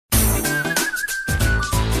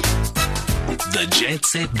The Jet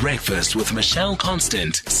Set Breakfast with Michelle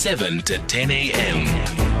Constant, 7 to 10 a.m.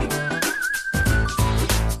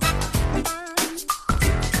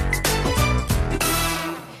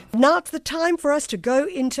 Now it's the time for us to go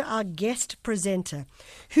into our guest presenter.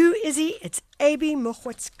 Who is he? It's Abey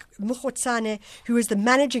Mokgwatsane, who is the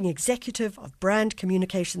Managing Executive of Brand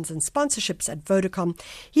Communications and Sponsorships at Vodacom.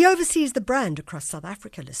 He oversees the brand across South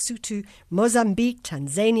Africa, Lesotho, Mozambique,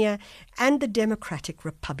 Tanzania, and the Democratic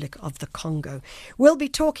Republic of the Congo. We'll be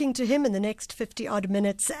talking to him in the next 50-odd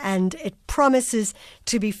minutes, and it promises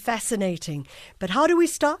to be fascinating. But how do we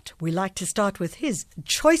start? We like to start with his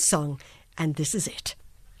choice song, and this is it.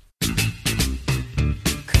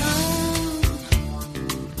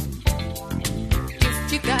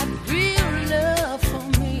 You got real love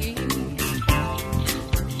for me.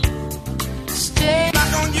 Stay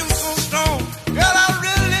back on you so strong. Girl, I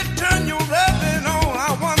really turn your loving on.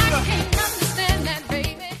 I wonder. I can't understand that,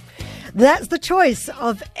 baby. That's the choice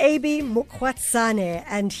of Abey Mokgwatsane,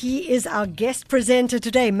 and he is our guest presenter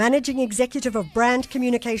today, Managing Executive of Brand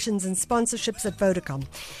Communications and Sponsorships at Vodacom.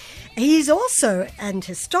 He's also, and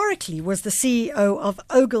historically, was the CEO of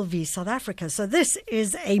Ogilvy South Africa. So this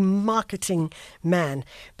is a marketing man,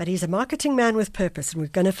 but he's a marketing man with purpose, and we're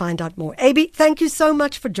going to find out more. Abey, thank you so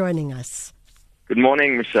much for joining us. Good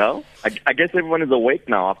morning, Michelle. I guess everyone is awake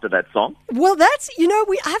now after that song. Well, that's,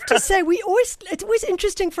 I have to say, it's always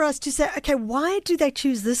interesting for us to say, okay, why do they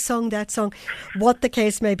choose this song, that song, what the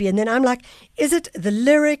case may be? And then I'm like, is it the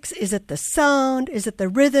lyrics? Is it the sound? Is it the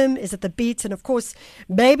rhythm? Is it the beats? And of course,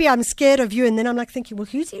 maybe I'm scared of you. And then I'm like thinking, well,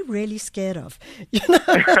 who's he really scared of?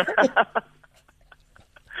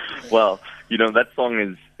 Well, that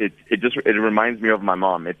song it reminds me of my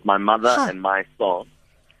mom. It's my mother and my song.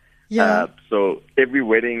 Yeah. So every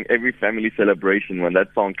wedding, every family celebration, when that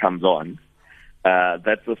song comes on,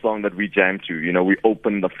 that's the song that we jam to. We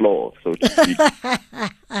open the floor, so to speak.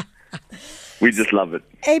 We just love it.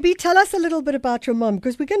 Abey, tell us a little bit about your mom,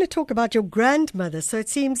 because we're going to talk about your grandmother. So it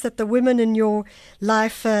seems that the women in your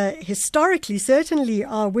life, historically, certainly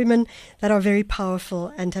are women that are very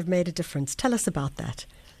powerful and have made a difference. Tell us about that.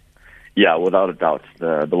 Yeah, without a doubt.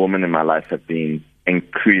 The women in my life have been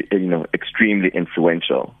extremely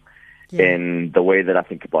influential. Yeah. In the way that I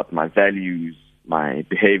think about my values, my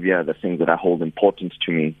behavior, the things that I hold important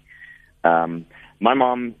to me. My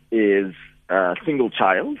mom is a single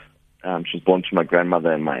child. She was born to my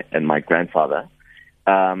grandmother and my grandfather.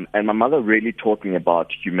 And my mother really taught me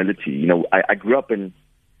about humility. I grew up in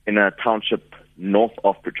a township north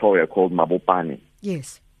of Pretoria called Mokgwatsane.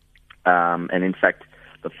 Yes. And in fact,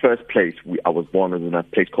 the first place I was born was in a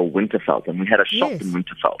place called Winterveld, and we had a shop in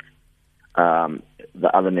Winterveld.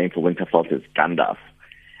 The other name for Winterveld is Gandalf.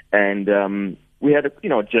 And we had a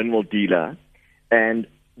general dealer, and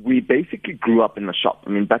we basically grew up in the shop. I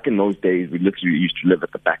mean, back in those days, we literally used to live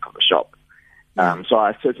at the back of the shop. So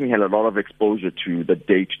I certainly had a lot of exposure to the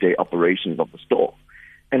day-to-day operations of the store.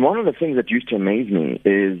 And one of the things that used to amaze me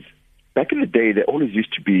is, back in the day, there always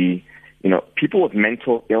used to be, people with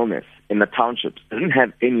mental illness in the townships didn't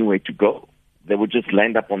have anywhere to go. They would just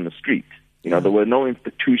land up on the street. There were no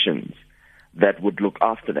institutions that would look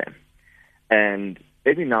after them. And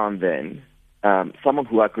every now and then, someone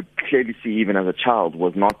who I could clearly see even as a child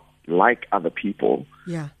was not like other people,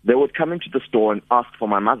 they would come into the store and ask for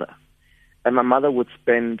my mother. And my mother would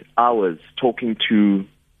spend hours talking to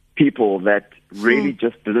people that really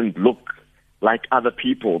just didn't look like other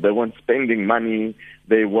people. They weren't spending money.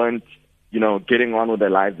 They weren't, getting on with their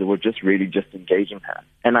lives. They were just really just engaging her.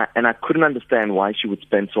 And I couldn't understand why she would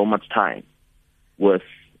spend so much time with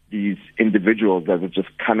these individuals that were just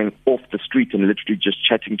coming off the street and literally just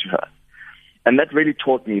chatting to her. And that really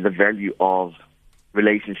taught me the value of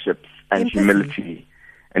relationships and humility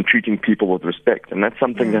and treating people with respect. And that's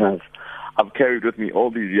something that I've carried with me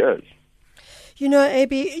all these years.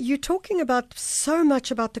 Abey, you're talking about so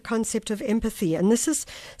much about the concept of empathy, and this is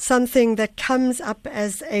something that comes up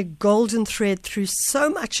as a golden thread through so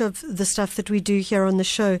much of the stuff that we do here on the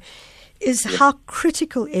show, is how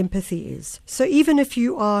critical empathy is. So even if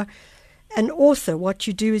you are an author, what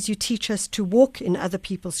you do is you teach us to walk in other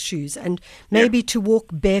people's shoes, and maybe to walk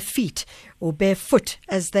bare feet or barefoot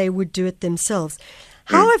as they would do it themselves.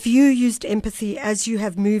 How have you used empathy as you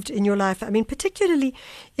have moved in your life? I mean, particularly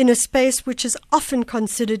in a space which is often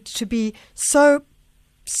considered to be so,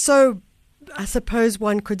 I suppose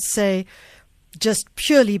one could say, just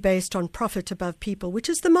purely based on profit above people, which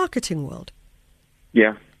is the marketing world.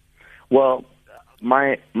 Yeah. Well,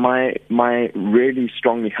 my really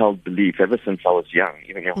strongly held belief ever since I was young,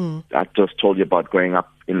 even I just told you about growing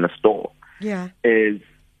up in the store, is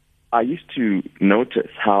I used to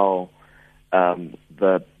notice how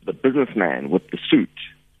the the businessman with the suit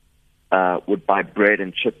would buy bread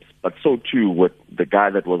and chips, but so too would the guy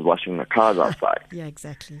that was washing the cars outside. Yeah,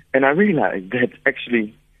 exactly. And I realized that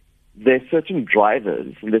actually there's certain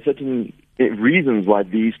drivers and there's certain reasons why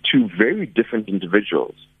these two very different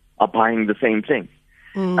individuals are buying the same thing.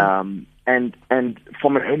 And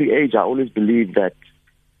from an early age, I always believed that,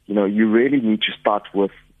 you really need to start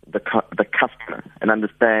with the customer and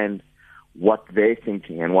understand what they're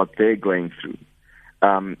thinking and what they're going through.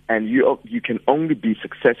 And you can only be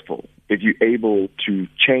successful if you're able to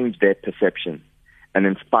change their perception and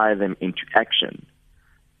inspire them into action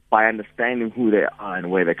by understanding who they are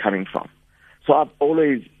and where they're coming from. So I've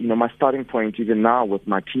always, my starting point, even now with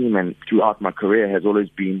my team and throughout my career, has always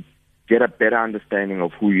been get a better understanding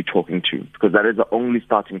of who you're talking to, because that is the only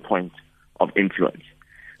starting point of influence.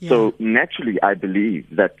 Yeah. So naturally, I believe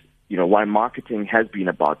that, while marketing has been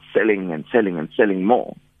about selling and selling and selling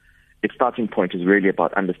more, its starting point is really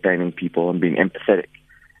about understanding people and being empathetic.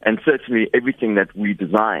 And certainly everything that we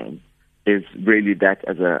design is really that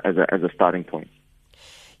as a starting point.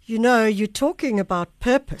 You're talking about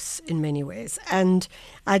purpose in many ways. And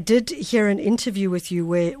I did hear an interview with you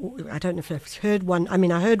where, I don't know if I've heard one. I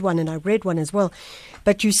mean, I heard one and I read one as well.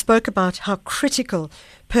 But you spoke about how critical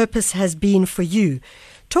purpose has been for you.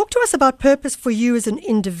 Talk to us about purpose for you as an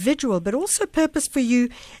individual, but also purpose for you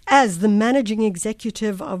as the managing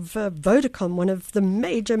executive of Vodacom, one of the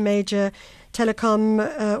major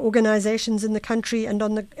telecom organizations in the country and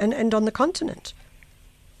on the continent.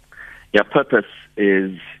 Yeah, purpose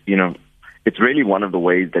is, it's really one of the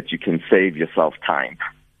ways that you can save yourself time.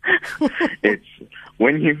 It's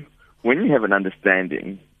when you have an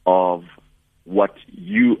understanding of what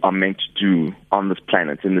you are meant to do on this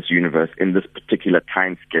planet, in this universe, in this particular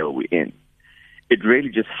time scale we're in. It really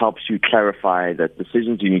just helps you clarify the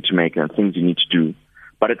decisions you need to make and things you need to do.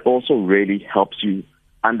 But it also really helps you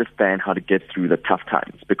understand how to get through the tough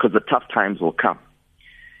times, because the tough times will come.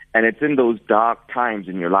 And it's in those dark times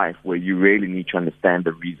in your life where you really need to understand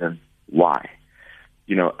the reason why.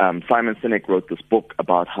 Simon Sinek wrote this book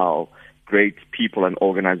about how great people and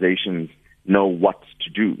organizations know what to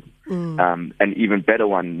do. And even better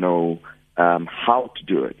one know how to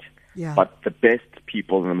do it. Yeah. But the best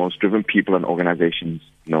people and the most driven people and organizations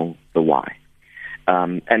know the why.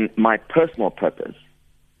 And my personal purpose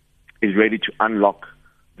is really to unlock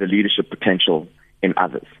the leadership potential in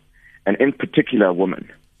others, and in particular women.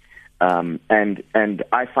 And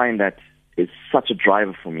I find that it's such a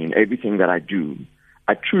driver for me in everything that I do.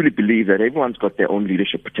 I truly believe that everyone's got their own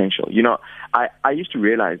leadership potential. I used to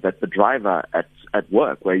realize that the driver at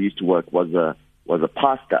work, where I used to work, was a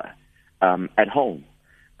pastor at home.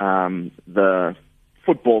 The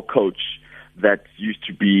football coach that used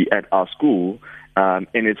to be at our school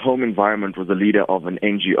in his home environment was a leader of an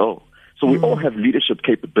NGO. So we all have leadership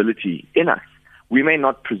capability in us. We may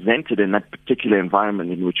not present it in that particular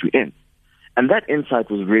environment in which we're in. And that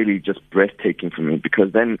insight was really just breathtaking for me,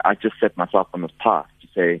 because then I just set myself on this path to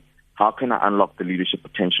say, how can I unlock the leadership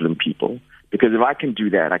potential in people? Because if I can do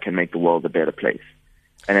that, I can make the world a better place.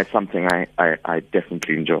 And it's something I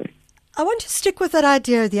definitely enjoy. I want to stick with that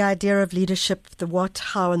idea, the idea of leadership, the what,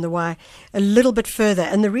 how, and the why, a little bit further.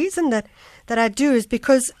 And the reason that I do is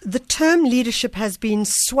because the term leadership has been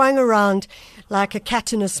swung around like a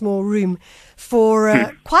cat in a small room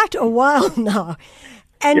for quite a while now.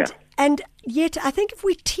 And yet I think if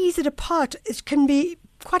we tease it apart, it can be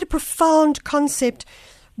quite a profound concept,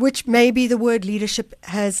 which maybe the word leadership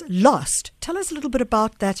has lost. Tell us a little bit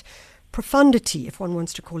about that profundity, if one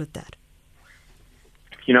wants to call it that.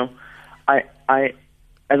 I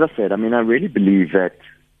as I said, I really believe that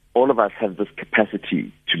all of us have this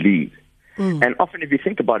capacity to lead. And often if you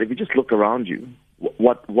think about it, if you just look around you,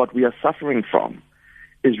 what we are suffering from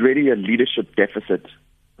is really a leadership deficit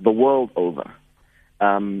the world over.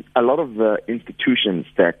 A lot of the institutions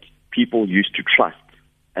that people used to trust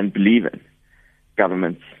and believe in,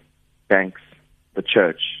 governments, banks, the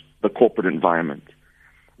church, the corporate environment,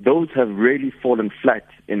 those have really fallen flat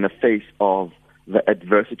in the face of the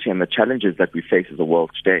adversity and the challenges that we face as a world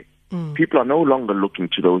today. People are no longer looking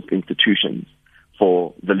to those institutions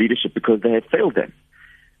for the leadership because they have failed them.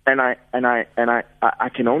 And I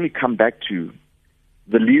can only come back to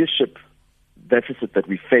the leadership deficit that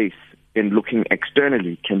we face in looking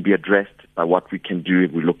externally can be addressed by what we can do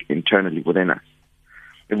if we look internally within us.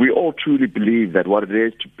 If we all truly believe that what it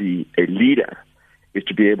is to be a leader is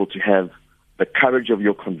to be able to have the courage of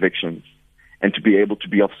your convictions and to be able to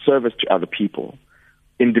be of service to other people,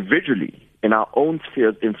 individually, in our own sphere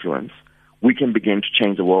of influence, we can begin to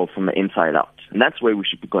change the world from the inside out. And that's where we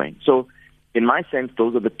should be going. So, in my sense,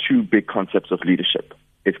 those are the two big concepts of leadership.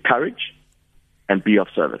 It's courage and be of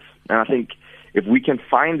service. And I think if we can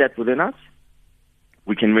find that within us,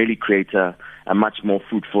 we can really create a much more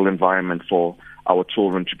fruitful environment for our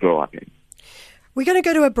children to grow up in. We're going to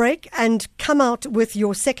go to a break and come out with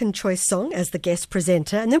your second choice song as the guest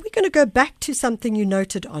presenter. And then we're going to go back to something you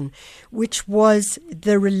noted on, which was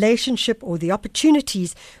the relationship or the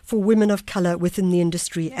opportunities for women of color within the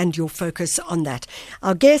industry and your focus on that.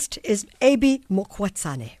 Our guest is Abey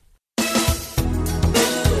Mokgwatsane.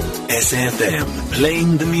 SFM,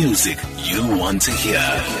 playing the music you want to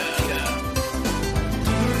hear.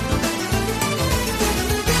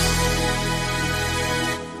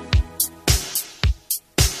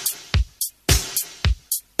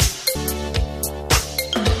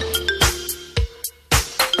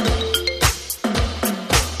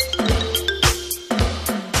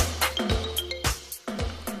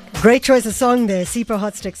 Great choice of song there, Sipho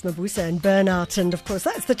Hotsticks Mabusa and Burnout. And of course,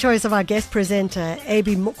 that's the choice of our guest presenter,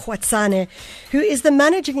 Abey Mokgwatsane, who is the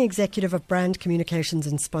Managing Executive of Brand Communications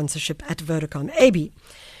and Sponsorship at Vodacom. Abey,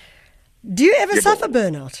 do you ever suffer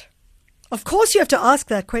burnout? Of course you have to ask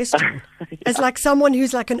that question as like someone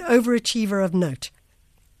who's like an overachiever of note.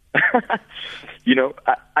 You know,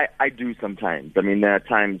 I do sometimes. I mean, there are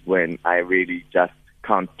times when I really just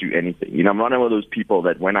can't do anything. You know, I'm one of those people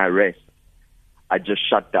that when I rest, I just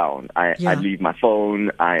shut down. I leave my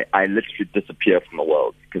phone. I literally disappear from the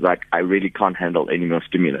world because I really can't handle any more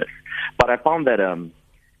stimulus. But I found that,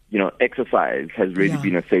 exercise has really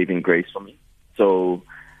been a saving grace for me. So,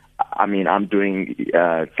 I mean, I'm doing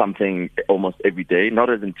something almost every day, not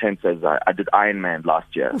as intense as I did Ironman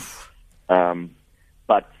last year.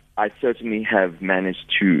 But I certainly have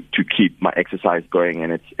managed to keep my exercise going,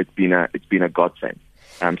 and it's been a godsend.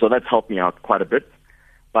 So that's helped me out quite a bit.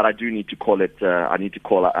 But I do need to call it,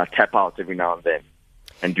 a tap out every now and then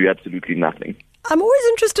and do absolutely nothing. I'm always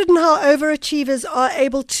interested in how overachievers are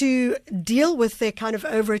able to deal with their kind of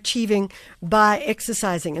overachieving by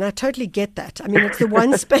exercising. And I totally get that. I mean, it's the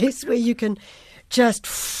one space where you can just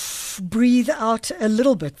breathe out a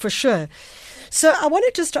little bit, for sure. So I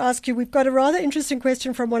wanted just to ask you, we've got a rather interesting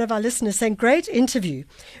question from one of our listeners saying, great interview.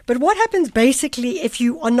 But what happens basically if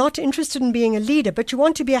you are not interested in being a leader, but you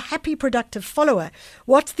want to be a happy, productive follower?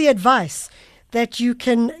 What's the advice that you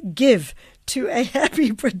can give to a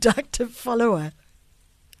happy, productive follower?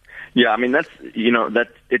 Yeah, I mean,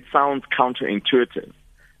 it sounds counterintuitive,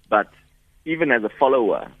 but even as a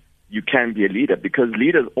follower, you can be a leader because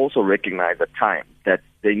leaders also recognize at times that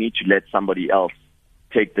they need to let somebody else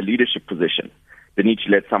take the leadership position. They need to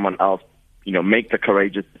let someone else, make the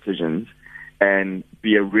courageous decisions and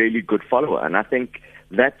be a really good follower. And I think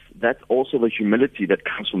that's also the humility that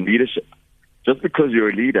comes from leadership. Just because you're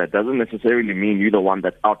a leader doesn't necessarily mean you're the one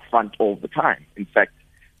that's out front all the time. In fact,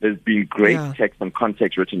 there's been great text and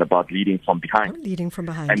context written about leading from behind. And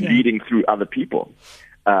leading through other people.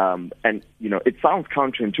 It sounds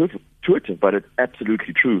counterintuitive, but it's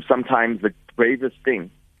absolutely true. Sometimes the bravest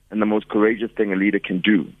thing and the most courageous thing a leader can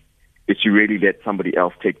do is to really let somebody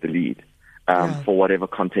else take the lead for whatever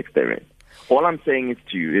context they're in. All I'm saying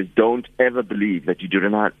to you is don't ever believe that you do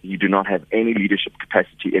not have any leadership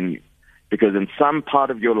capacity in you. Because in some part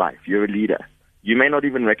of your life, you're a leader. You may not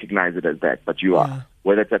even recognize it as that, but you are.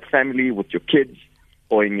 Whether it's at family, with your kids,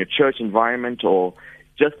 or in your church environment, or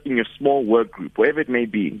just in your small work group, wherever it may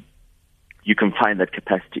be, you can find that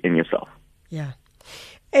capacity in yourself. Yeah.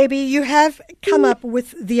 Abey, you have come up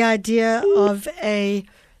with the idea of a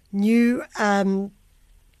new,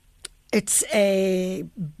 it's a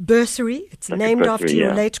bursary. It's named after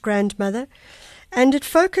your late grandmother, and it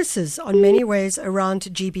focuses on many ways around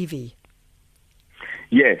GBV.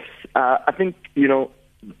 Yes. I think,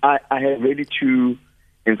 I had really two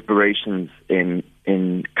inspirations in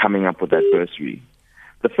coming up with that bursary.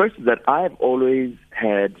 The first is that I've always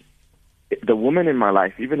had the women in my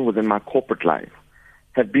life, even within my corporate life,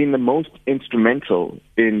 have been the most instrumental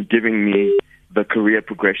in giving me the career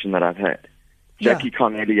progression that I've had. Jackie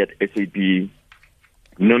Connelly at SAB,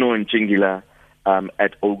 Nono and Chingila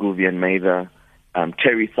at Ogilvy and Mather,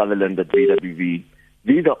 Terry Sutherland at VWV.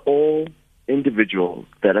 These are all individuals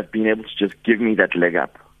that have been able to just give me that leg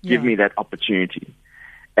up, give me that opportunity.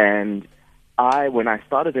 And when I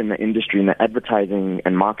started in the industry, in the advertising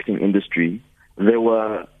and marketing industry, there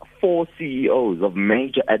were 4 CEOs of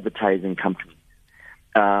major advertising companies.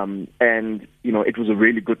 It was a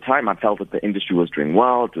really good time. I felt that the industry was doing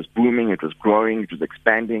well, it was booming, it was growing, it was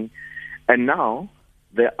expanding. And now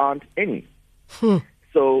there aren't any.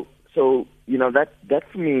 So that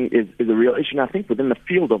for me is a real issue. And I think within the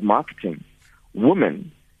field of marketing,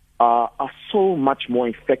 women are so much more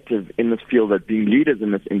effective in this field at being leaders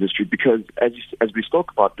in this industry because, as we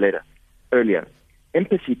spoke about earlier,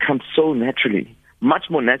 empathy comes so naturally, much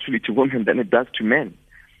more naturally to women than it does to men.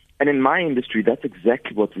 And in my industry, that's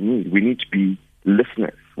exactly what we need. We need to be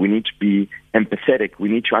listeners. We need to be empathetic. We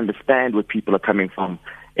need to understand where people are coming from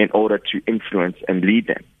in order to influence and lead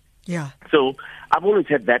them. Yeah. So I've always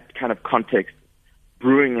had that kind of context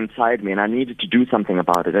brewing inside me, and I needed to do something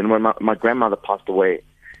about it. And when my grandmother passed away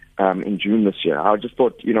in June this year, I just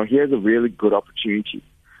thought, here's a really good opportunity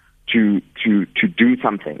to do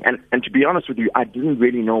something. And to be honest with you, I didn't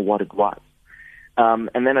really know what it was.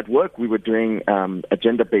 And then at work, we were doing a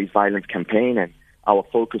gender-based violence campaign, and our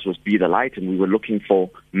focus was Be the Light, and we were looking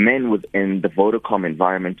for men within the Vodacom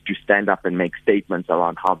environment to stand up and make statements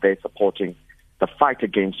around how they're supporting the fight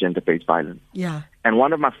against gender-based violence. Yeah. And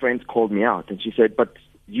one of my friends called me out, and she said, but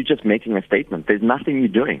you're just making a statement. There's nothing you're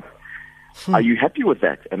doing. Are you happy with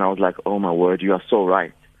that? And I was like, oh, my word, you are so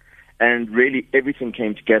right. And really, everything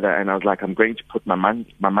came together, and I was like, I'm going to put my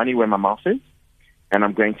money where my mouth is, and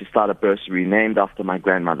I'm going to start a bursary named after my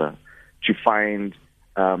grandmother to find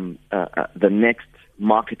the next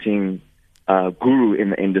marketing guru in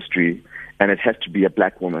the industry, and it has to be a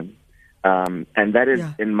black woman. And that is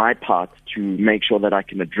in my part to make sure that I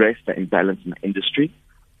can address the imbalance in the industry.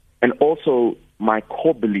 And also my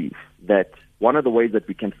core belief that one of the ways that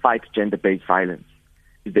we can fight gender-based violence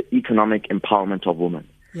is the economic empowerment of women.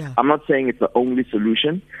 Yeah. I'm not saying it's the only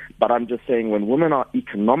solution, but I'm just saying when women are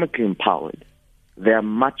economically empowered, they're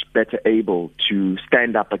much better able to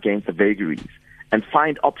stand up against the vagaries and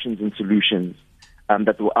find options and solutions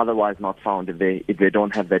that were otherwise not found if they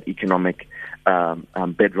don't have that economic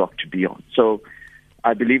bedrock to be on. So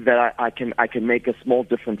I believe that I can make a small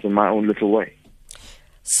difference in my own little way.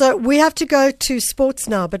 So we have to go to sports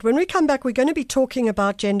now, but when we come back, we're going to be talking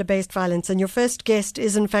about gender-based violence. And your first guest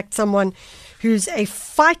is, in fact, someone who's a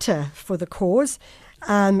fighter for the cause,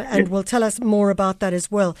 and will tell us more about that as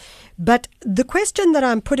well. But the question that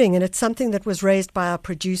I'm putting, and it's something that was raised by our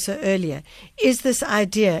producer earlier, is this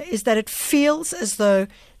idea, is that it feels as though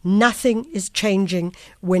nothing is changing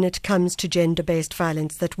when it comes to gender-based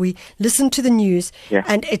violence, that we listen to the news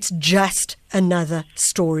and it's just another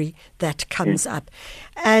story that comes up.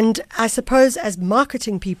 And I suppose as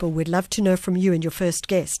marketing people, we'd love to know from you and your first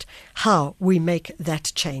guest how we make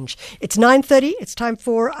that change. It's 9:30. It's time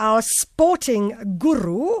for our sporting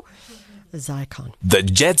guru, Zycon. The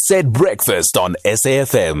Jet Set Breakfast on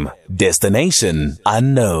SAFM. Destination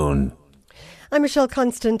unknown. I'm Michelle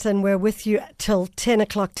Constant, and we're with you till 10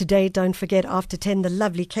 o'clock today. Don't forget, after 10, the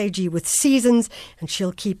lovely KG with Seasons, and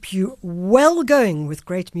she'll keep you well going with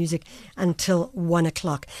great music until 1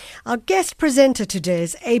 o'clock. Our guest presenter today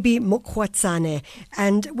is Abey Mokgwatsane,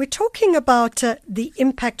 and we're talking about the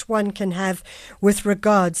impact one can have with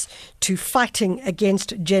regards to fighting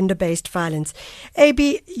against gender-based violence.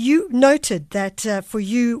 Abey, you noted that for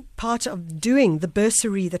you, part of doing the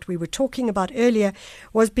bursary that we were talking about earlier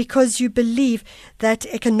was because you believe that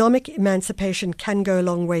economic emancipation can go a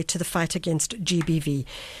long way to the fight against GBV.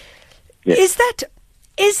 Yes.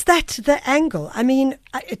 Is that the angle? I mean,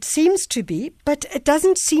 it seems to be, but it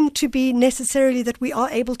doesn't seem to be necessarily that we are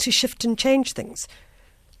able to shift and change things.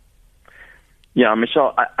 Yeah,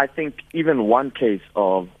 Michelle, I think even one case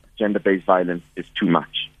of gender-based violence is too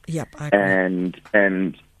much. Yep, I agree.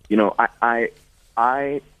 And you know,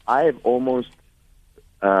 I've almost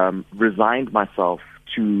resigned myself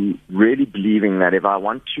to really believing that if I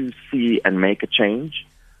want to see and make a change,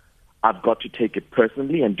 I've got to take it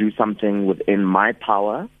personally and do something within my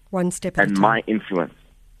power, one step at a and time. my influence.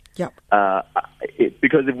 Yep.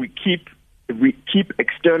 Because if we keep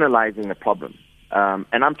externalizing the problem,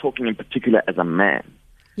 and I'm talking in particular as a man,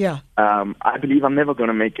 I believe I'm never going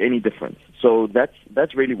to make any difference. So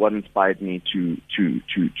that's really what inspired me to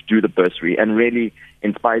do the bursary, and really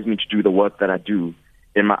inspires me to do the work that I do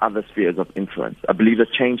in my other spheres of influence. I believe the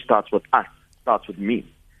change starts with us, starts with me,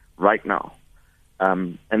 right now,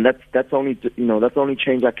 and that's only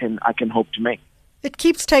change I can hope to make. It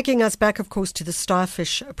keeps taking us back, of course, to the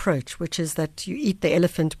starfish approach, which is that you eat the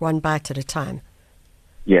elephant one bite at a time.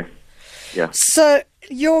 Yeah. So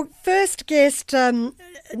your first guest,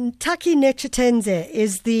 Taki Netshitenze,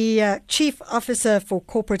 is the Chief Officer for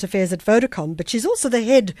Corporate Affairs at Vodacom, but she's also the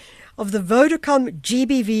head of the Vodacom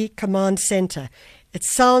GBV Command Center. It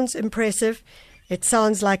sounds impressive. It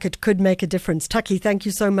sounds like it could make a difference. Taki, thank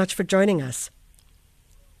you so much for joining us.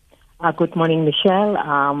 Good morning, Michelle,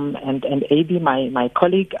 and Abey, my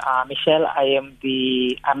colleague. Michelle,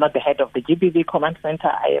 I'm not the head of the GBV Command Center.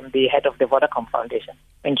 I am the head of the Vodacom Foundation.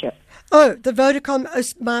 Thank you. Oh, the Vodacom.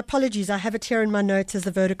 Oh, my apologies. I have it here in my notes as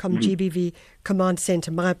the Vodacom GBV Command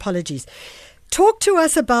Center. My apologies. Talk to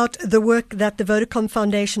us about the work that the Vodacom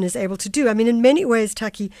Foundation is able to do. I mean, in many ways,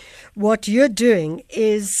 Taki, what you're doing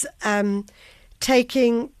is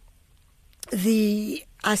taking the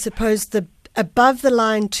above the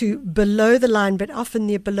line to below the line, but often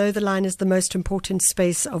the below the line is the most important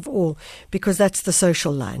space of all because that's the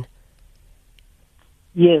social line.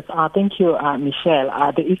 Yes, thank you,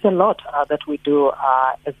 Michelle. There is a lot that we do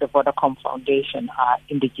as the Vodacom Foundation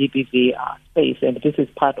in the GBV space, and this is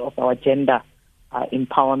part of our gender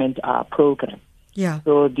empowerment program. Yeah.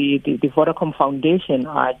 So the Vodacom Foundation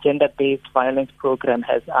gender-based violence program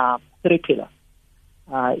has 3 pillars.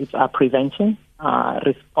 It's prevention,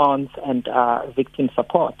 response, and victim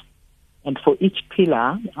support. And for each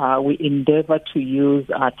pillar, we endeavor to use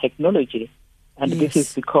technology. And this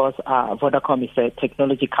is because Vodacom is a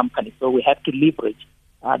technology company. So we have to leverage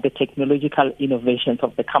the technological innovations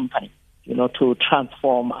of the company, to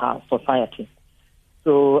transform society.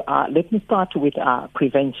 So let me start with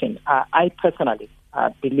prevention. I personally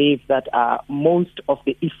believe that most of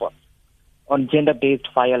the efforts on gender-based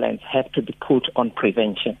violence have to be put on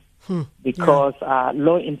prevention because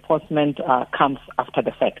law enforcement comes after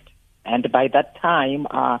the fact. And by that time,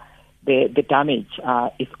 the damage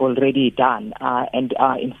is already done, and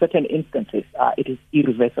in certain instances, it is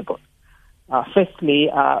irreversible. Firstly,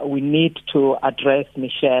 we need to address,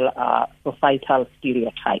 Michelle, societal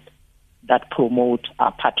stereotypes that promote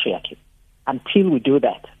patriarchy. Until we do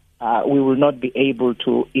that, we will not be able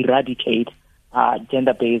to eradicate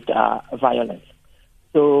gender-based violence.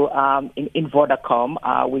 So in Vodacom,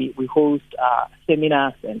 we host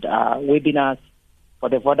seminars and webinars for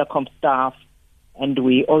the Vodacom staff, and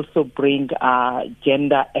we also bring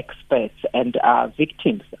gender experts and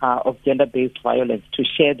victims of gender-based violence to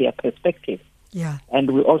share their perspectives. Yeah.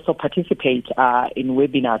 And we also participate in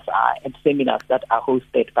webinars and seminars that are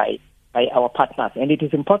hosted by our partners. And it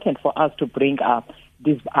is important for us to bring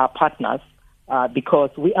these partners because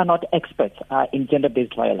we are not experts in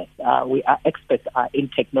gender-based violence. We are experts in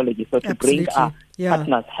technology. So to bring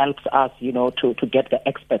partners helps us, to get the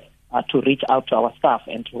experts to reach out to our staff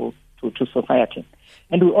and to society.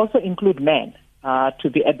 And we also include men to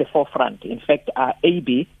be at the forefront. In fact,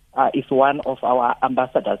 Abey is one of our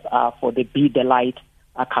ambassadors for the Be the Light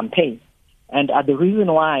campaign. And the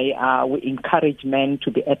reason why we encourage men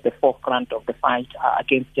to be at the forefront of the fight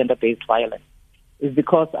against gender-based violence is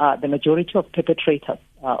because the majority of perpetrators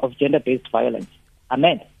of gender-based violence are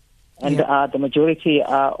men. And the majority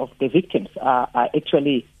of the victims are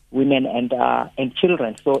actually women and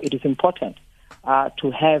children. So it is important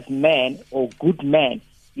to have men or good men,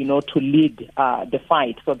 to lead the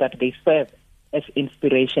fight so that they serve as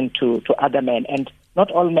inspiration to other men. And not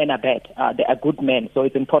all men are bad. They are good men. So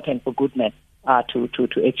it's important for good men to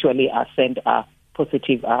actually send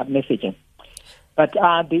positive messaging. But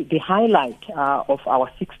the highlight of our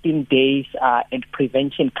 16 days and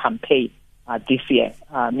prevention campaign this year,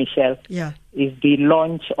 Michelle, is the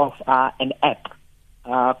launch of an app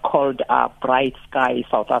called Bright Sky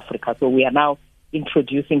South Africa. So we are now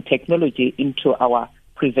introducing technology into our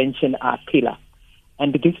prevention pillar.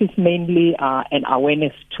 And this is mainly an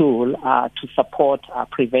awareness tool to support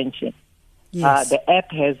prevention. Yes. The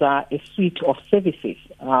app has a suite of services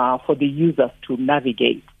for the users to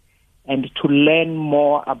navigate and to learn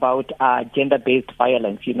more about gender-based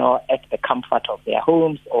violence, at the comfort of their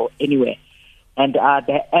homes or anywhere. And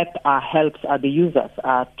the app helps the users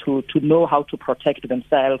to know how to protect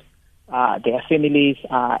themselves, their families,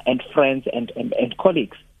 and friends and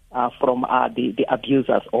colleagues from the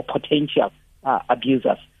abusers or potential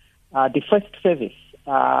abusers. The first service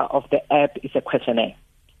of the app is a questionnaire,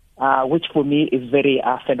 which for me is very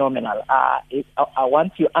phenomenal.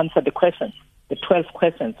 Once you answer the questions, the 12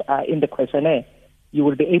 questions in the questionnaire, you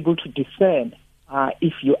will be able to discern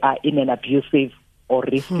if you are in an abusive or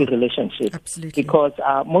risky relationship. Absolutely. Because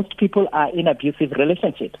most people are in abusive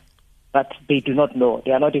relationships, but they do not know.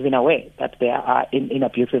 They are not even aware that they are in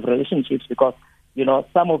abusive relationships because,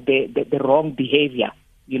 some of the wrong behavior,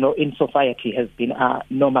 in society has been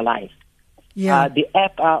normalized. Yeah. The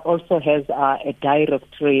app also has a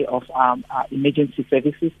directory of emergency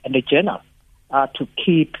services and a journal to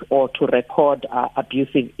keep or to record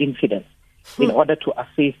abusive incidents in order to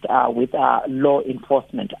assist with law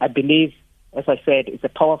enforcement. I believe, as I said, it's a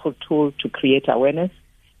powerful tool to create awareness.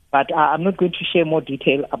 But I'm not going to share more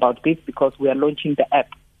detail about this because we are launching the app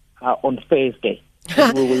on Thursday.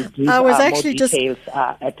 And we will give more details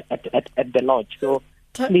at the launch. So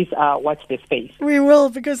please watch the space. We will,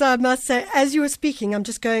 because I must say, as you were speaking, I'm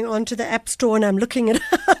just going onto the App Store and I'm looking at it.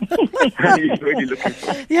 You're really looking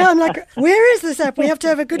for it. Yeah, I'm like, where is this app? We have to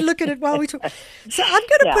have a good look at it while we talk. So I'm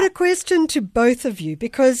going to put a question to both of you,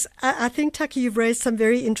 because I think, Taki, you've raised some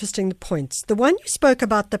very interesting points. The one you spoke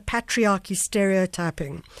about, the patriarchy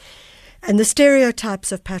stereotyping and the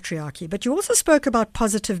stereotypes of patriarchy, but you also spoke about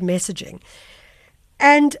positive messaging.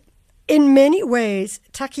 And in many ways,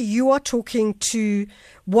 Taki, you are talking to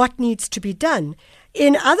what needs to be done.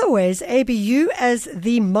 In other ways, Abey, you as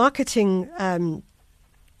the marketing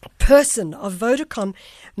person of Vodacom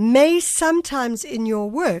may sometimes in your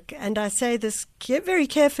work, and I say this very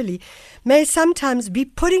carefully, may sometimes be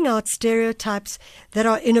putting out stereotypes that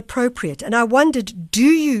are inappropriate. And I wondered, do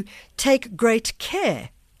you take great care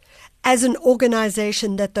as an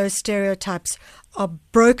organization that those stereotypes are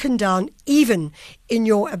broken down even in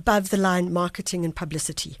your above-the-line marketing and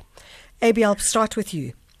publicity? Abey, I'll start with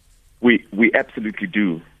you. We absolutely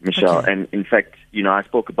do, Michelle. Okay. And in fact, I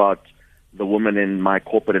spoke about the woman in my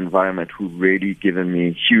corporate environment who really given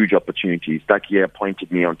me huge opportunities. Taki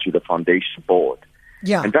appointed me onto the foundation board.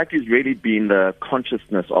 Yeah. And Taki's really been the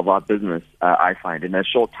consciousness of our business, I find. In a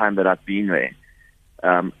short time that I've been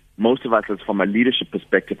there, most of us, as from a leadership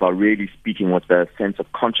perspective, are really speaking with a sense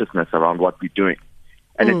of consciousness around what we're doing.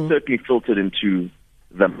 And it's certainly filtered into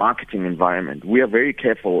the marketing environment. We are very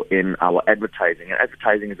careful in our advertising, and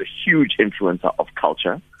advertising is a huge influencer of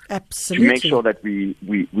culture. Absolutely. To make sure that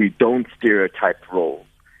we don't stereotype roles,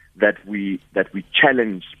 that we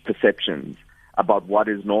challenge perceptions about what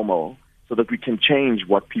is normal, so that we can change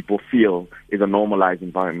what people feel is a normalized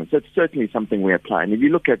environment. So it's certainly something we apply. And if you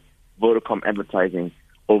look at Vodacom advertising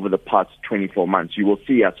over the past 24 months, you will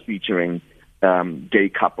see us featuring gay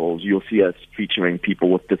couples. You'll see us featuring people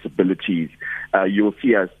with disabilities. You'll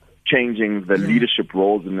see us changing the leadership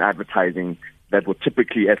roles in advertising that were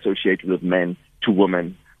typically associated with men to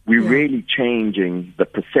women. We're really changing the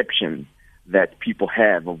perception that people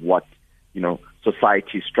have of what,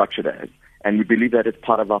 society is structured as. And we believe that it's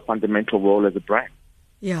part of our fundamental role as a brand.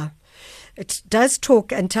 Yeah. It does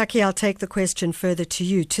talk, and Taki, I'll take the question further to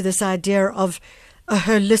you, to this idea of a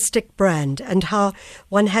holistic brand and how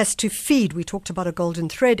one has to feed. We talked about a golden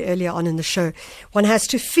thread earlier on in the show. One has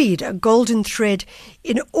to feed a golden thread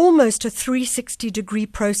in almost a 360-degree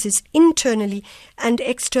process internally and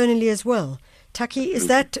externally as well. Taki, is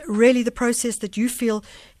that really the process that you feel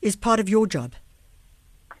is part of your job?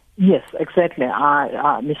 Yes, exactly.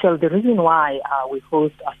 Michelle, the reason why we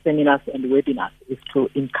host seminars and webinars is to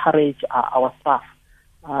encourage our staff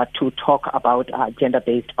to talk about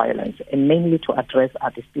gender-based violence, and mainly to address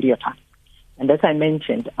the stereotypes. And as I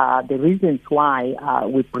mentioned, the reasons why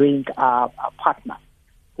we bring partners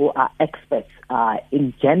who are experts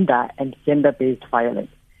in gender and gender-based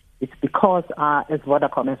violence, it's because, as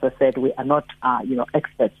Vodacom has said, we are not,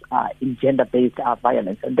 experts in gender-based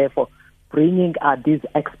violence, and therefore bringing these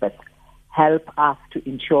experts help us to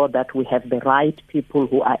ensure that we have the right people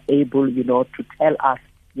who are able, to tell us,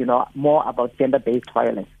 more about gender-based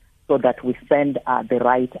violence, so that we send the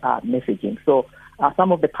right messaging. So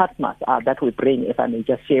some of the partners that we bring, if I may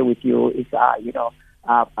just share with you, is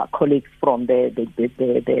colleagues from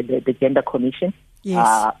the Gender Commission,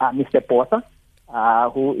 yes. Mr. Botha,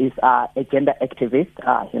 who is a gender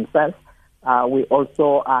activist himself. We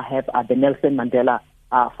also have the Nelson Mandela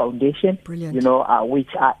Foundation, Brilliant. Which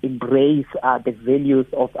embrace the values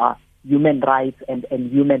of human rights and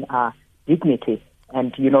human dignity,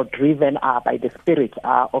 and driven by the spirit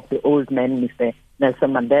of the old man, Mr.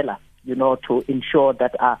 Nelson Mandela, to ensure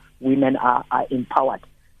that women are empowered.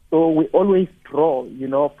 So we always draw,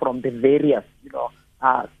 from the various,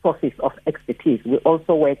 sources of expertise. We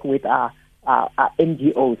also work with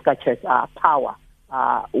NGOs such as Power,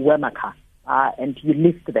 Wemaka, and you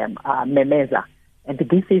list them, Memeza. And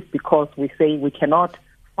this is because we say we cannot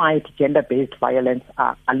fight gender-based violence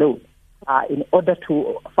alone. In order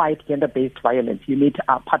to fight gender-based violence, you need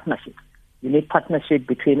partnership. You need partnership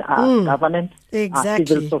between government,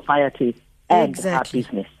 civil society, and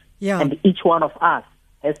business. Yeah. And each one of us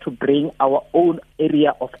has to bring our own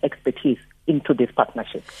area of expertise into this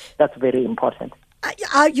partnership. That's very important.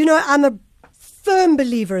 I'm a firm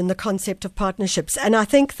believer in the concept of partnerships, and I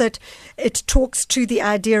think that it talks to the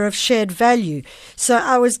idea of shared value. So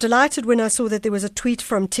I was delighted when I saw that there was a tweet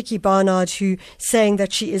from Tikki Barnard who saying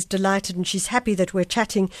that she is delighted and she's happy that we're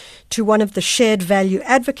chatting to one of the shared value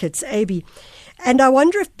advocates, Abey. And I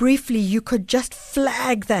wonder if briefly you could just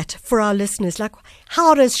flag that for our listeners. Like,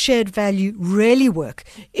 how does shared value really work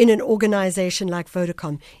in an organization like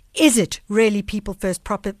Vodacom? Is it really people first,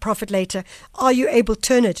 profit later? Are you able to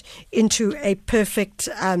turn it into a perfect,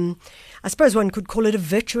 I suppose one could call it a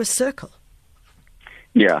virtuous circle?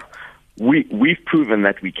 Yeah, we've proven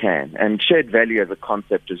that we can. And shared value as a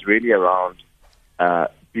concept is really around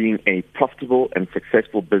being a profitable and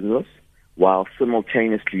successful business while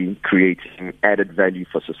simultaneously creating added value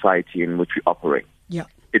for society in which we operate. Yeah.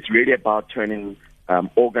 It's really about turning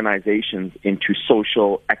organizations into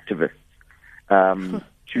social activists.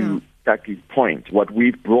 To Taki's point, what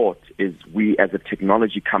we've brought is we as a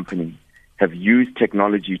technology company have used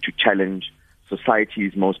technology to challenge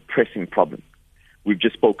society's most pressing problems. We've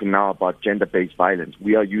just spoken now about gender-based violence.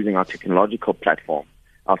 We are using our technological platform,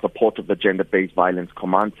 our support of the Gender-Based Violence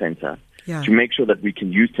Command Center, to make sure that we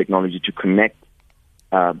can use technology to connect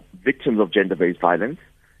victims of gender-based violence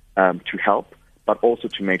to help, but also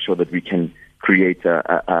to make sure that we can create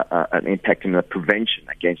an impact in the prevention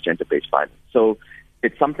against gender-based violence. So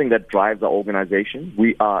it's something that drives our organization.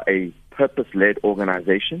 We are a purpose-led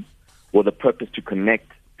organization with a purpose to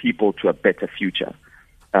connect people to a better future.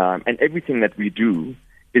 And everything that we do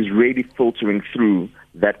is really filtering through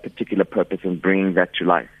that particular purpose and bringing that to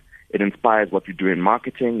life. It inspires what we do in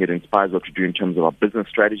marketing. It inspires what we do in terms of our business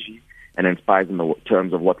strategy, and inspires in the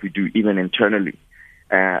terms of what we do even internally.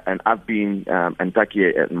 And I've been, and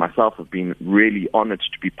Taki and myself have been really honored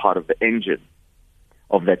to be part of the engine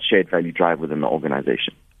of that shared value drive within the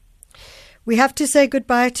organization. We have to say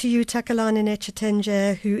goodbye to you, Takalani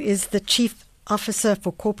Nechatenje, who is the Chief Officer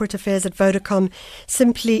for Corporate Affairs at Vodacom,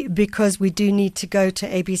 simply because we do need to go to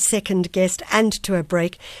Abey's second guest and to a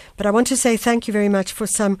break. But I want to say thank you very much for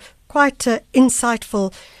some quite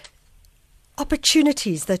insightful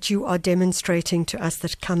opportunities that you are demonstrating to us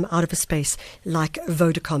that come out of a space like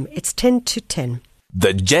Vodacom. It's 10 to 10.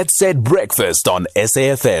 The Jet Set Breakfast on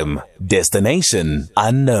SAFM. Destination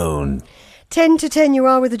unknown. 10 to 10, you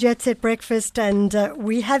are with the Jet Set Breakfast, and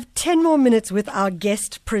we have 10 more minutes with our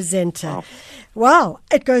guest presenter. Wow,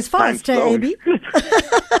 it goes fast, Abey.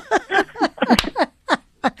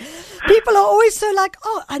 People are always so like,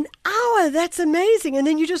 oh, an hour, that's amazing. And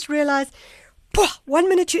then you just realize, 1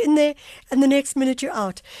 minute you're in there and the next minute you're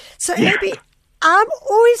out. So, Abey, I'm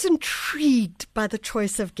always intrigued by the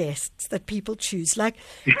choice of guests that people choose. Like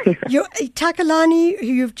your Takalani, who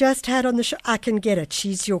you've just had on the show, I can get it.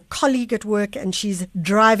 She's your colleague at work and she's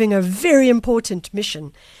driving a very important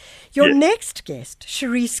mission. Your next guest,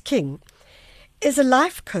 Cherise King, is a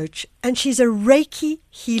life coach and she's a Reiki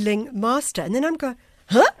healing master. And then I'm going,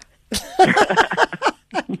 huh?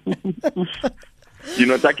 You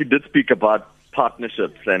know, Taki did speak about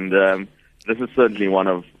partnerships, and this is certainly one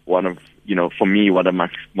of you know, for me, one of my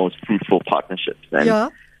most fruitful partnerships.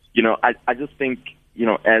 And you know, I just think, you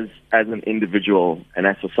know, as an individual and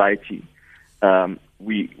as society,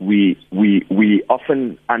 we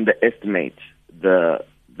often underestimate the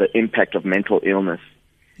impact of mental illness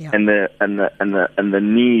and the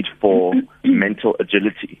need for mental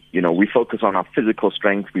agility. You know, we focus on our physical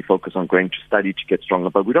strength, we focus on going to study to get stronger,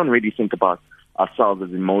 but we don't really think about ourselves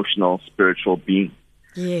as emotional, spiritual beings.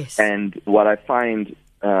 Yes. And what I find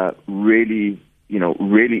really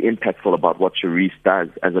impactful about what Cherise does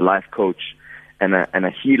as a life coach and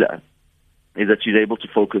a healer is that she's able to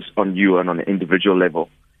focus on you and on an individual level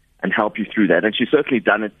and help you through that. And she's certainly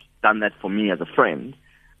done that for me as a friend.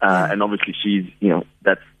 And obviously she's, you know,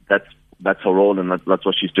 that's her role, and that's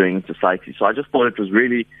what she's doing in society. So I just thought it was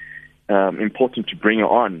really important to bring her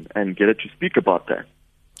on and get her to speak about that.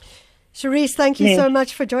 Cherise, thank you so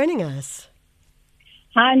much for joining us.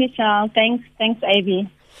 Hi, Michelle. Thanks, Abey.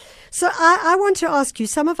 So I want to ask you,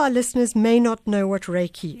 some of our listeners may not know what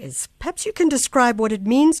Reiki is. Perhaps you can describe what it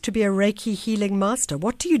means to be a Reiki healing master.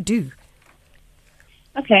 What do you do?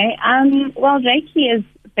 Okay. Well, Reiki is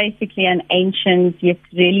basically an ancient yet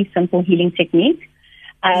really simple healing technique.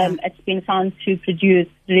 It's been found to produce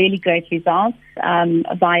really great results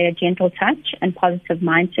via gentle touch and positive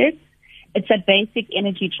mindset. It's a basic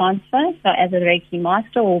energy transfer. So as a Reiki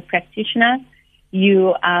master or practitioner,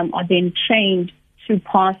 you are then trained to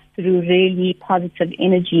pass through really positive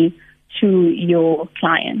energy to your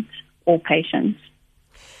client or patient.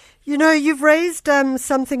 You know, you've raised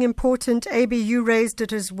something important. Abey, you raised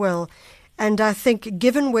it as well. And I think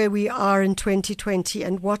given where we are in 2020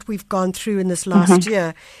 and what we've gone through in this last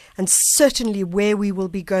year, and certainly where we will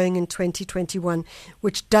be going in 2021,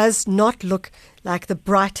 which does not look like the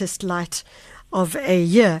brightest light of a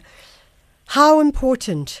year, how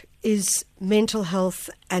important is mental health,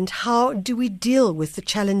 and how do we deal with the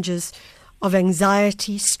challenges of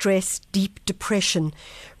anxiety, stress, deep depression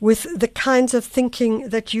with the kinds of thinking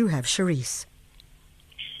that you have, Charisse?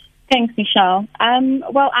 Thanks, Michelle.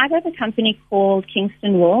 Well, I have a company called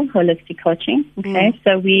Kingston Wall Holistic Coaching. Okay,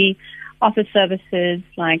 so we offer services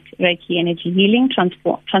like Reiki energy healing,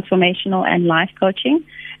 transformational and life coaching,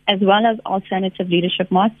 as well as alternative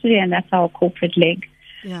leadership mastery, and that's our corporate leg.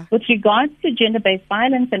 Yeah. With regards to gender-based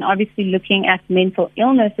violence and obviously looking at mental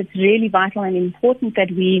illness, it's really vital and important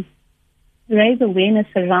that we raise awareness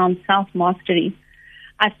around self-mastery.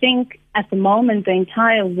 I think at the moment the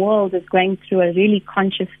entire world is going through a really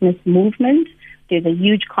consciousness movement. There's a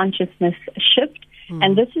huge consciousness shift.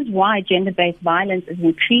 And this is why gender-based violence is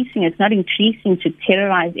increasing. It's not increasing to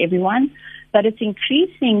terrorize everyone, but it's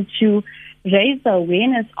increasing to raise the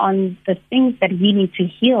awareness on the things that we need to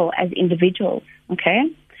heal as individuals, okay?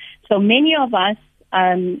 So many of us,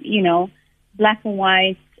 black and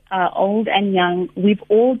white, old and young, we've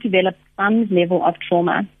all developed some level of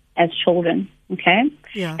trauma as children, okay?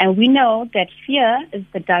 Yeah. And we know that fear is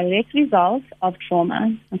the direct result of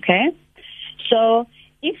trauma, okay? So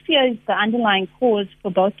if fear is the underlying cause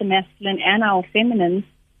for both the masculine and our feminine,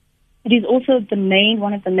 it is also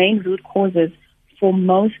one of the main root causes for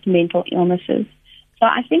most mental illnesses. So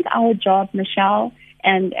I think our job, Michelle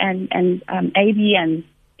and Abey and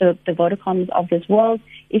the Vodacoms of this world,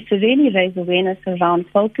 is to really raise awareness around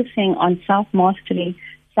focusing on self-mastery,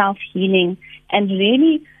 self-healing, and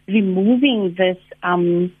really removing this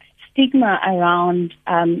stigma around,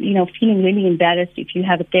 feeling really embarrassed if you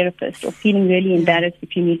have a therapist or feeling really embarrassed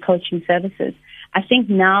if you need coaching services. I think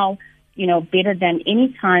now, better than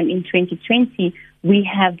any time in 2020, we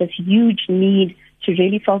have this huge need to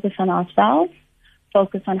really focus on ourselves,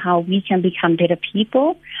 focus on how we can become better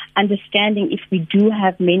people, understanding if we do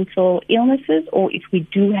have mental illnesses or if we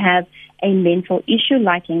do have a mental issue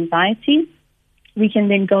like anxiety, we can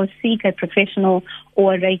then go seek a professional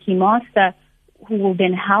or a Reiki master who will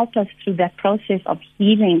then help us through that process of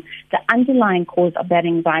healing the underlying cause of that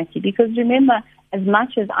anxiety. Because remember, as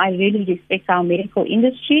much as I really respect our medical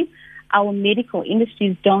industries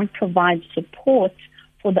don't provide support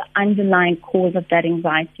for the underlying cause of that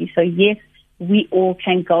anxiety. So yes, we all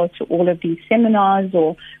can go to all of these seminars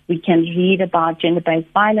or we can read about gender-based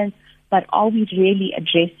violence, but are we really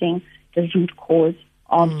addressing the root cause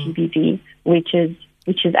of GBV, which is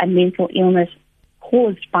a mental illness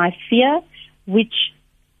caused by fear, which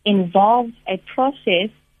involves a process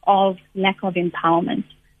of lack of empowerment.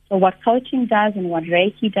 So what coaching does and what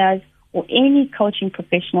Reiki does, or any coaching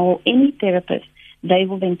professional or any therapist, they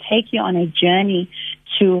will then take you on a journey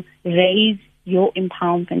to raise your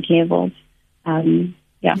empowerment levels.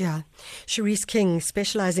 Yeah. Charisse King,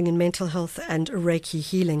 specializing in mental health and Reiki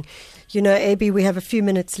healing. Abey, we have a few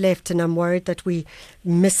minutes left and I'm worried that we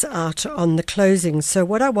miss out on the closing. So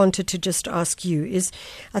what I wanted to just ask you is,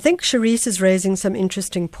 I think Charisse is raising some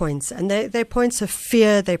interesting points, and they're points of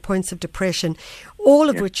fear, they're points of depression, all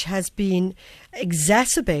of which has been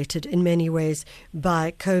exacerbated in many ways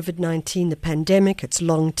by COVID-19, the pandemic, its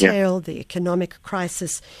long tail, the economic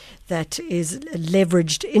crisis that is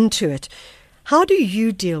leveraged into it. How do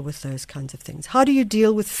you deal with those kinds of things? How do you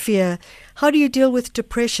deal with fear? How do you deal with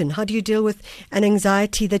depression? How do you deal with an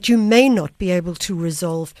anxiety that you may not be able to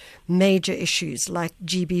resolve major issues like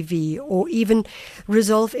GBV, or even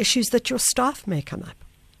resolve issues that your staff may come up?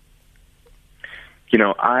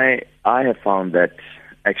 I have found that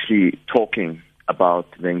actually talking about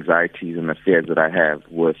the anxieties and the fears that I have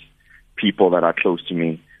with people that are close to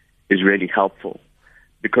me is really helpful.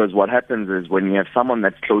 Because what happens is when you have someone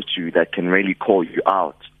that's close to you that can really call you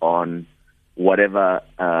out on whatever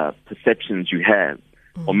perceptions you have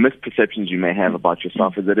or misperceptions you may have about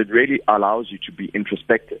yourself, is that it really allows you to be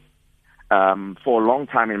introspective. For a long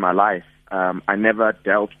time in my life, I never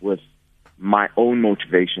dealt with my own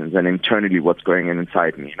motivations and internally what's going on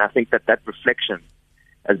inside me. And I think that reflection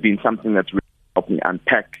has been something that's really helped me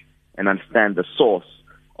unpack and understand the source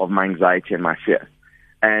of my anxiety and my fear.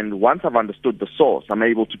 And once I've understood the source, I'm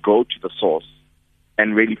able to go to the source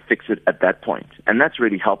and really fix it at that point. And that's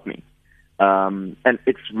really helped me. And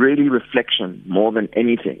it's really reflection more than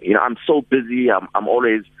anything. I'm so busy. I'm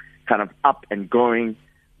always kind of up and going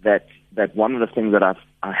that one of the things that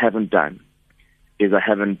I haven't done is I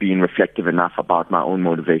haven't been reflective enough about my own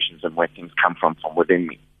motivations and where things come from within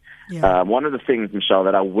me. Yeah. One of the things, Michelle,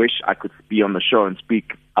 that I wish I could be on the show and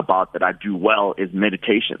speak about that I do well is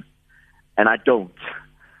meditation. And I don't.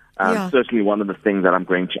 Certainly one of the things that I'm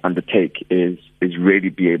going to undertake is really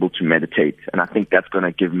be able to meditate. And I think that's going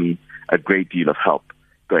to give me a great deal of help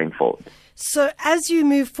going forward. So as you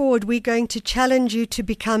move forward, we're going to challenge you to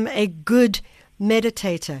become a good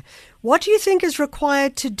meditator. What do you think is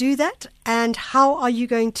required to do that, and how are you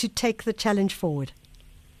going to take the challenge forward?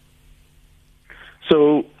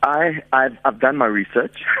 So I've done my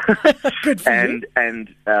research. Good for you.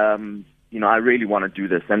 And I really want to do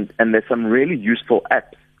this. And there's some really useful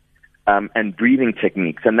apps and breathing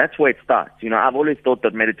techniques. And that's where it starts. I've always thought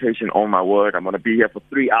that meditation, oh my word, I'm going to be here for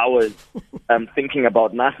 3 hours thinking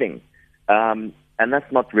about nothing. And that's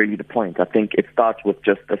not really the point. I think it starts with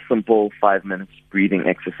just a simple 5 minutes breathing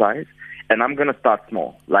exercise. And I'm going to start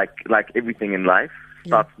small. Like everything in life,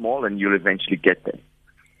 start small and you'll eventually get there.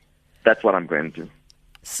 That's what I'm going to do.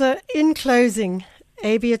 So in closing,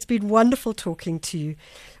 Abey, it's been wonderful talking to you.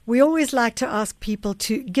 We always like to ask people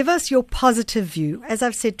to give us your positive view. As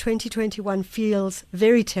I've said, 2021 feels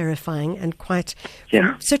very terrifying and quite,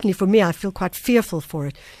 certainly for me, I feel quite fearful for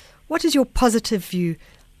it. What is your positive view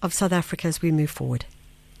of South Africa as we move forward?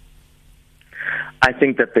 I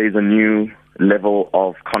think that there's a new level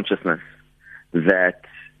of consciousness that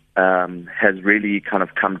has really kind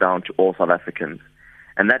of come down to all South Africans.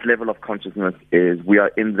 And that level of consciousness is we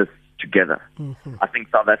are in this together. Mm-hmm. I think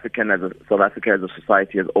South Africa as a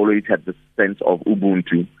society has always had this sense of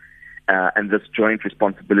Ubuntu and this joint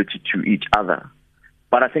responsibility to each other.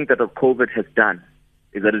 But I think that what COVID has done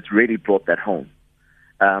is that it's really brought that home.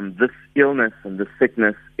 This illness and this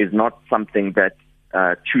sickness is not something that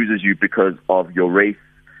chooses you because of your race,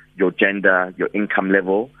 your gender, your income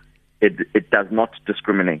level. It does not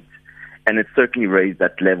discriminate. And it's certainly raised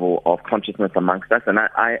that level of consciousness amongst us. And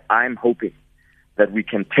I'm hoping that we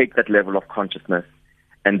can take that level of consciousness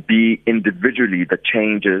and be individually the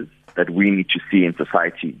changes that we need to see in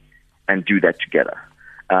society and do that together.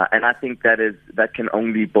 And I think that can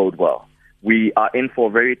only bode well. We are in for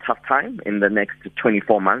a very tough time in the next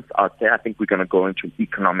 24 months out there. I think we're going to go into an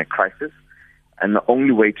economic crisis. And the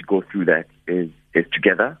only way to go through that is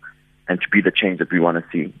together and to be the change that we want to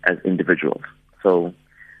see as individuals. So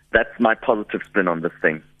that's my positive spin on this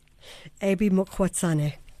thing. Abey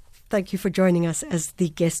Mokgwatsane, thank you for joining us as the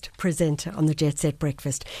guest presenter on the Jet Set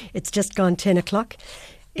Breakfast. It's just gone 10 o'clock.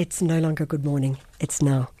 It's no longer good morning. It's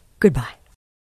now goodbye.